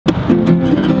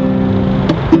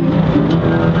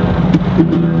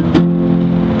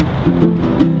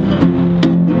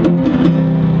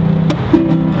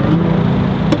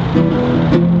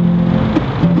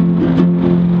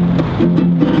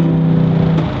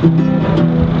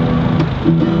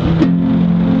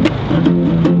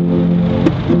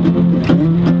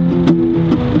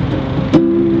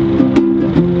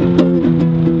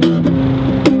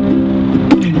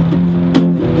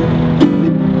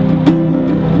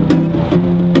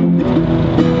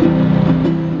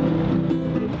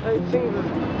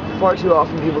Far too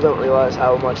often people don't realize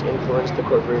how much influence the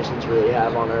corporations really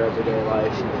have on our everyday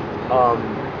life.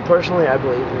 Personally, I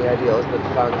believe in the ideals that the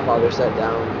founding fathers set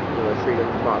down, freedom,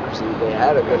 democracy. They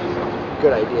had a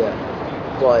good idea,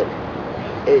 but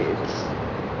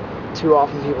it's too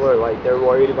often people are like, they're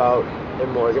worried about their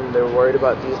Morgan, they're worried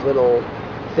about these little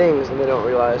things, and they don't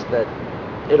realize that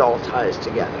it all ties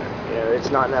together.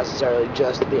 It's not necessarily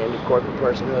just the end of corporate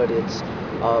personhood. It's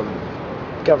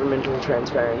governmental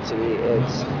transparency.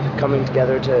 It's coming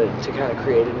together to kind of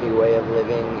create a new way of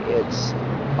living. It's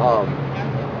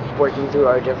working through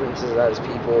our differences as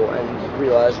people and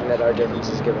realizing that our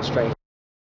differences give us strength.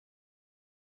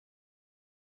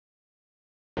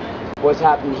 What's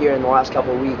happened here in the last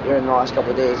couple of weeks, or in the last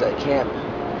couple of days at camp,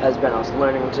 has been us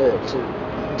learning to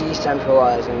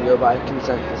decentralize and go by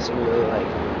consensus and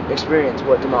really experience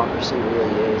what democracy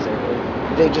really is.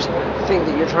 And they just think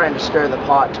that you're trying to stir the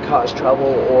pot to cause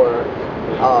trouble, or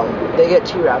they get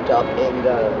too wrapped up in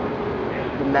the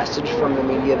message from the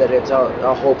media that it's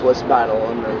a hopeless battle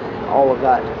and all of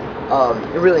that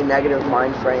really negative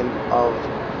mind frame of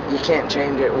you can't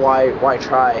change it, why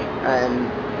try? And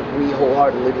we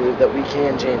wholeheartedly believe that we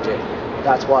can change it.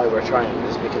 That's why we're trying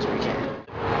this, because we can.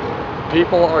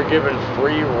 People are given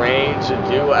free rein to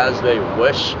do as they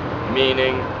wish,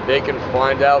 meaning they can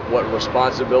find out what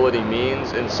responsibility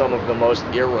means in some of the most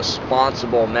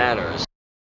irresponsible manners.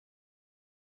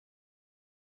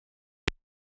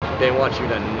 They want you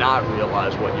to not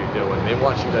realize what you're doing. They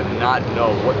want you to not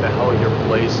know what the hell your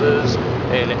place is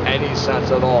in any sense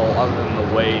at all, other than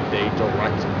the way they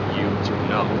direct you to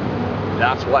know.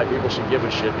 That's why people should give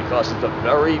a shit, because it's a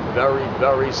very, very,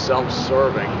 very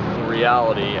self-serving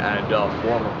reality and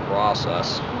form of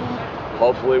process.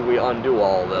 Hopefully we undo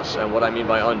all of this, and what I mean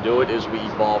by undo it is we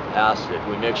evolve past it.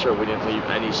 We make sure we didn't leave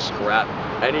any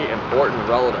important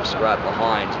relative scrap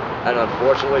behind. And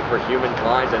unfortunately for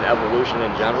humankind and evolution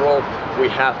in general, we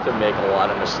have to make a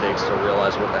lot of mistakes to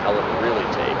realize what the hell it really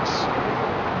takes.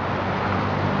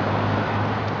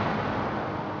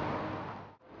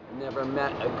 Never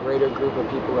met a greater group of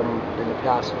people in the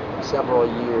past several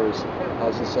years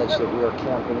as such that we are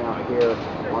camping out here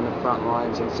on the front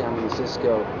lines in San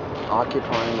Francisco,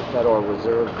 occupying the Federal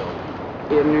Reserve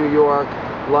Building. In New York,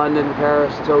 London,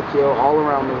 Paris, Tokyo, all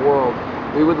around the world,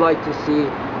 we would like to see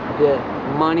the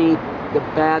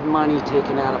bad money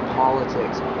taken out of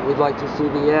politics. We'd like to see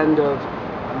the end of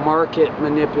market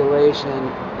manipulation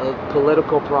of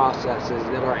political processes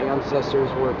that our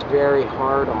ancestors worked very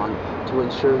hard on to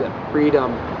ensure that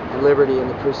freedom and liberty and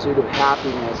the pursuit of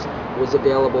happiness was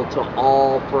available to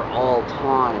all for all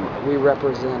time. We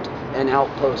represent an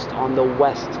outpost on the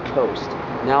West Coast.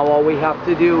 Now all we have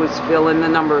to do is fill in the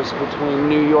numbers between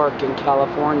New York and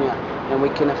California, and we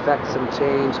can affect some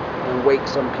change and wake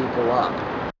some people up.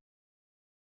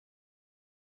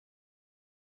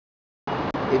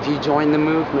 If you join the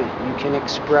movement, you can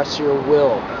express your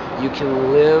will. You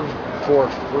can live for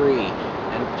free.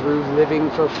 And through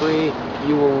living for free,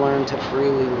 you will learn to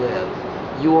freely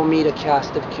live. You will meet a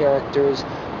cast of characters,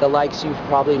 the likes you've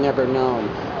probably never known.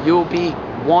 You'll be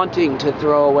wanting to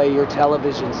throw away your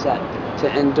television set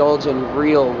to indulge in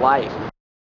real life.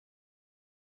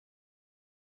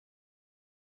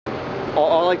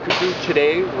 All I could do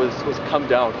today was come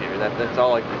down here. That's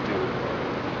all I could do.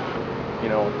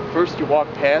 First you walk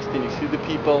past and you see the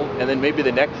people, and then maybe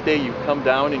the next day you come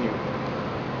down and you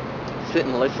sit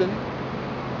and listen,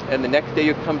 and the next day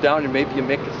you come down and maybe you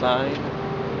make a sign.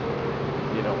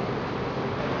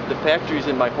 The factories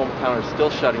in my hometown are still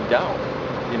shutting down,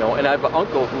 and I have an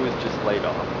uncle who is just laid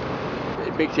off.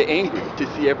 It makes you angry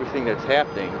to see everything that's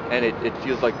happening, and it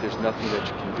feels like there's nothing that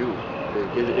you can do,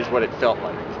 is what it felt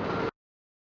like.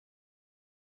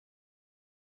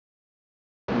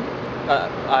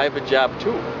 I have a job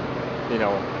too,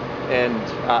 and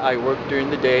I work during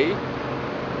the day.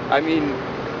 I mean,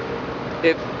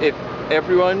 if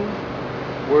everyone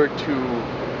were to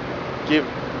give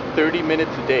 30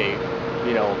 minutes a day,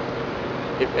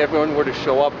 if everyone were to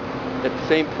show up at the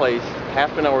same place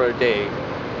half an hour a day,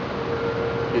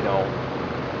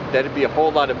 that'd be a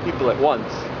whole lot of people at once.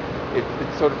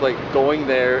 It's sort of like going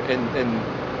there and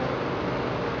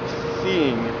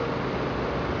seeing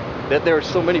that there are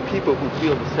so many people who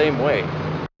feel the same way.